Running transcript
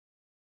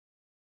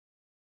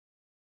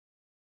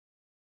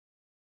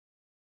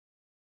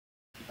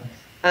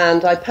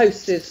and I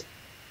posted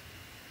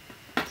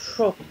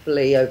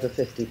probably over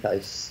 50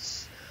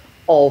 posts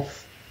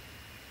of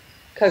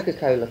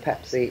Coca-Cola,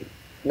 Pepsi,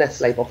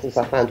 Nestle bottles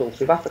I found all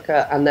through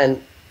Africa, and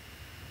then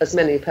as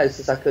many posts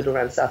as I could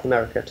around South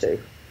America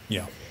too.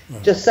 Yeah.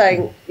 Just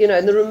saying, you know,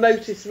 in the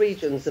remotest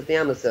regions of the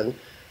Amazon,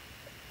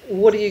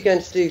 what are you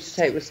going to do to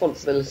take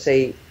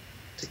responsibility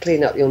to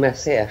clean up your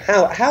mess here?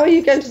 How are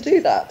you going to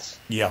do that?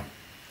 Yeah.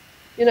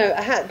 You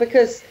know,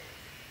 because,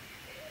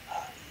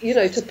 you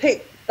know, to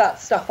pick that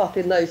stuff up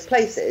in those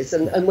places,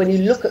 and when you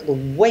look at the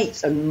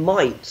weight and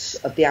might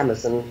of the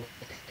Amazon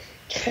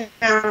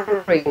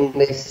carrying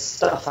this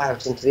stuff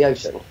out into the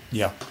ocean.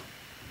 Yeah.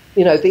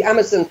 You know, the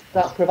Amazon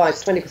that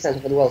provides 20%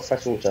 of the world's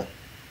fresh water.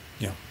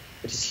 Yeah.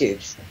 Which is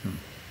huge.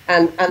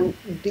 And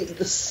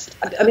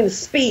the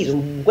speed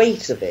and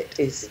weight of it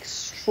is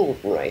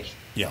extraordinary.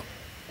 Yeah.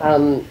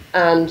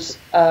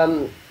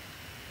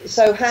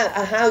 So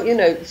how you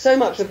know, so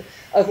much of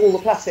all the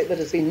plastic that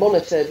has been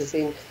monitored has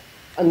been,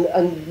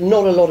 and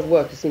not a lot of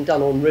work has been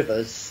done on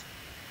rivers.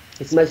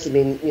 It's mostly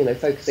been, you know,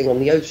 focusing on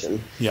the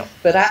ocean. Yeah.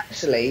 But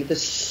actually,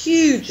 there's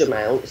huge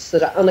amounts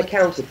that are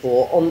unaccounted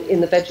for in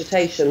the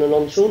vegetation and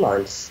on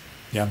shorelines.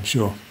 Yeah, I'm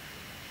sure.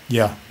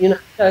 Yeah. You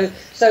know,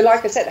 so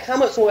like I said, how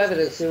much more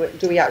evidence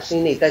do we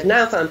actually need? They've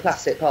now found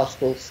plastic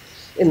particles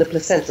in the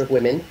placenta of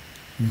women,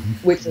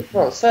 which are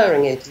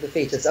transferring into the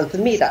fetus, and for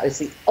me that is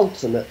the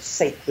ultimate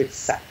sacred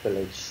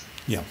sacrilege.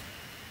 Yeah.